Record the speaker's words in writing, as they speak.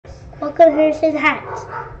Welcome to Harrison Hacks.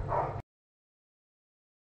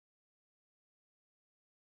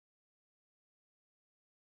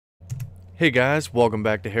 Hey guys, welcome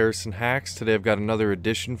back to Harrison Hacks. Today I've got another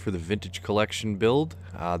edition for the Vintage Collection build.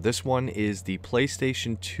 This one is the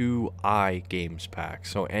PlayStation 2 I games pack.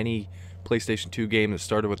 So any PlayStation 2 game that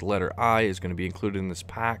started with the letter I is going to be included in this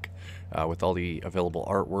pack with all the available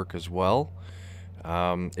artwork as well.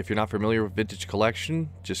 If you're not familiar with Vintage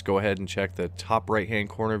Collection, just go ahead and check the top right hand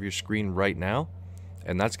corner of your screen right now.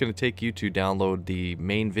 And that's going to take you to download the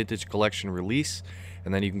main Vintage Collection release,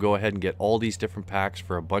 and then you can go ahead and get all these different packs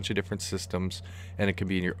for a bunch of different systems, and it can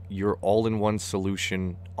be your all-in-one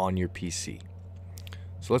solution on your PC.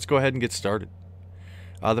 So let's go ahead and get started.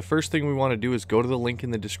 The first thing we want to do is go to the link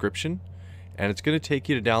in the description, and it's going to take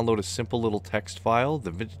you to download a simple little text file,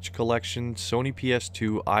 the Vintage Collection Sony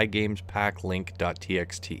PS2 iGames Pack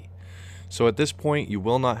link.txt. So at this point you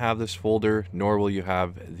will not have this folder, nor will you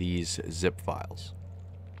have these zip files.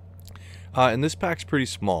 And this pack's pretty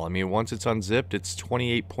small. I mean, once it's unzipped, it's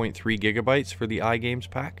 28.3 gigabytes for the iGames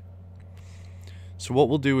pack. So what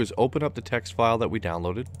we'll do is open up the text file that we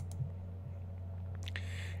downloaded.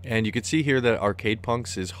 And you can see here that Arcade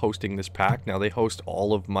Punks is hosting this pack. Now, they host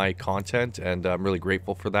all of my content, and I'm really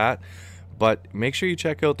grateful for that. But make sure you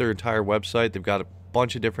check out their entire website. They've got a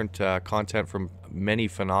bunch of different content from many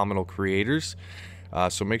phenomenal creators.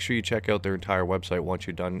 So make sure you check out their entire website once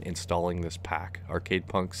you're done installing this pack. Arcade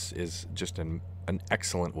Punks is just an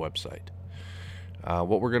excellent website.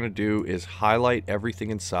 What we're going to do is highlight everything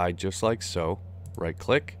inside just like so. Right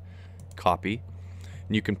click, copy,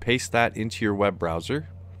 and you can paste that into your web browser.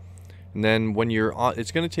 And then when you're on,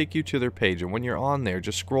 it's going to take you to their page, and when you're on there,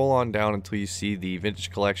 just scroll on down until you see the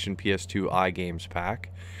Vintage Collection PS2 iGames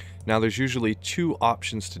pack. Now there's usually two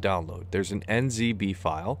options to download. There's an NZB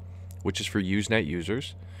file, which is for Usenet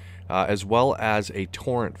users, as well as a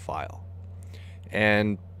torrent file.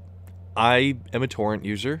 And I am a torrent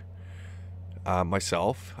user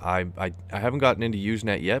myself. I haven't gotten into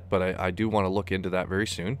Usenet yet, but I do want to look into that very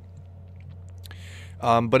soon.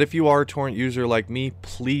 But if you are a torrent user like me,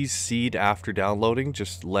 please seed after downloading.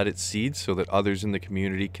 Just let it seed so that others in the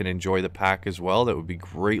community can enjoy the pack as well. That would be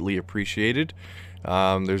greatly appreciated.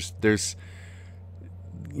 There's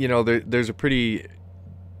a pretty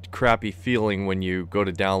crappy feeling when you go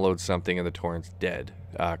to download something and the torrent's dead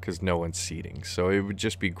because no one's seeding. So it would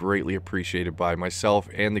just be greatly appreciated by myself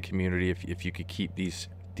and the community if you could keep these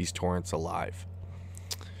torrents alive.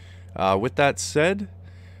 With that said,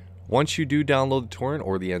 once you do download the torrent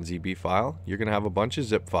or the NZB file, you're going to have a bunch of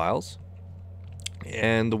zip files.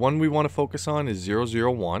 And the one we want to focus on is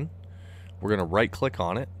 001. We're going to right click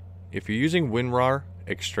on it. If you're using WinRAR,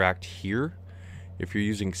 extract here. If you're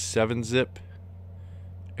using 7-zip,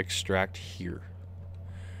 extract here.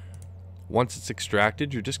 Once it's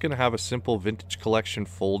extracted, you're just going to have a simple Vintage Collection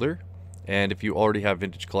folder, and if you already have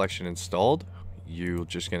Vintage Collection installed, you're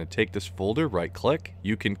just going to take this folder, right click.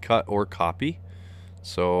 You can cut or copy,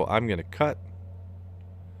 so I'm going to cut,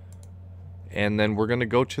 and then we're going to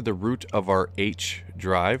go to the root of our H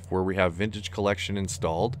drive where we have Vintage Collection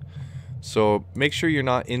installed. So make sure you're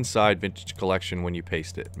not inside Vintage Collection when you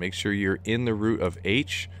paste it. Make sure you're in the root of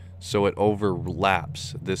H so it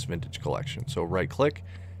overlaps this Vintage Collection. So right click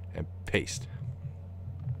and paste.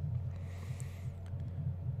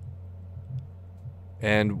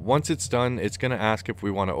 And once it's done, it's going to ask if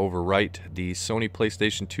we want to overwrite the Sony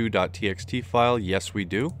PlayStation 2.txt file. Yes, we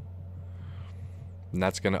do. And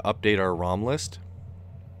that's going to update our ROM list.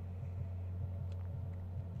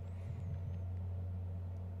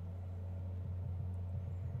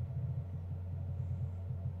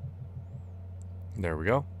 There we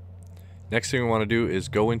go. Next thing we want to do is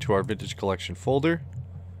go into our Vintage Collection folder,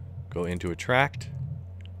 go into Attract,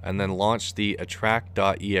 and then launch the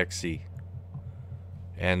attract.exe.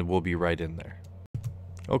 And we'll be right in there.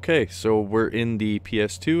 Okay, so we're in the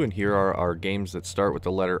PS2, and here are our games that start with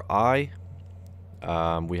the letter I.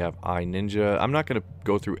 We have I Ninja. I'm not going to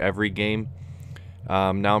go through every game.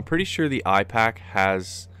 Now, I'm pretty sure the iPack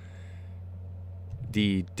has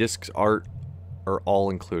the discs art are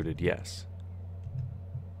all included, yes.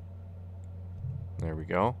 There we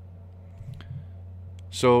go.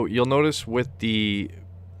 So you'll notice with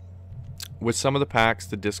some of the packs,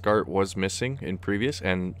 the disc art was missing in previous,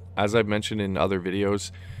 and as I've mentioned in other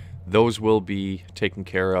videos, those will be taken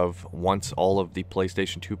care of once all of the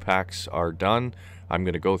PlayStation 2 packs are done. I'm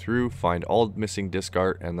going to go through, find all missing disc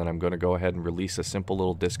art, and then I'm going to go ahead and release a simple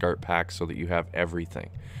little disc art pack so that you have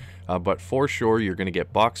everything. But for sure, you're going to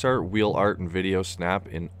get box art, wheel art, and video snap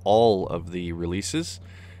in all of the releases,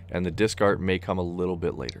 and the disc art may come a little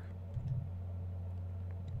bit later.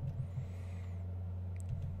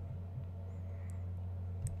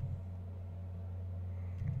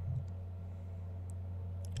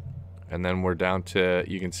 And then we're down to,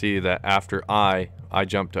 you can see that after I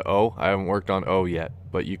jumped to O. I haven't worked on O yet,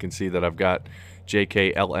 but you can see that I've got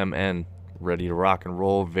JKLMN ready to rock and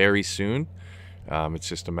roll very soon. It's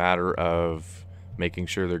just a matter of making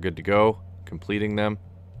sure they're good to go, completing them,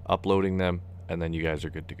 uploading them, and then you guys are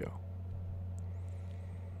good to go.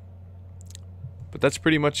 But that's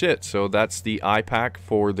pretty much it. So that's the iPack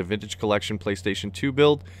for the Vintage Collection PlayStation 2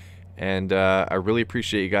 build. And I really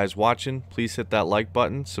appreciate you guys watching. Please hit that like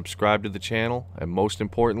button, subscribe to the channel, and most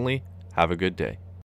importantly, have a good day.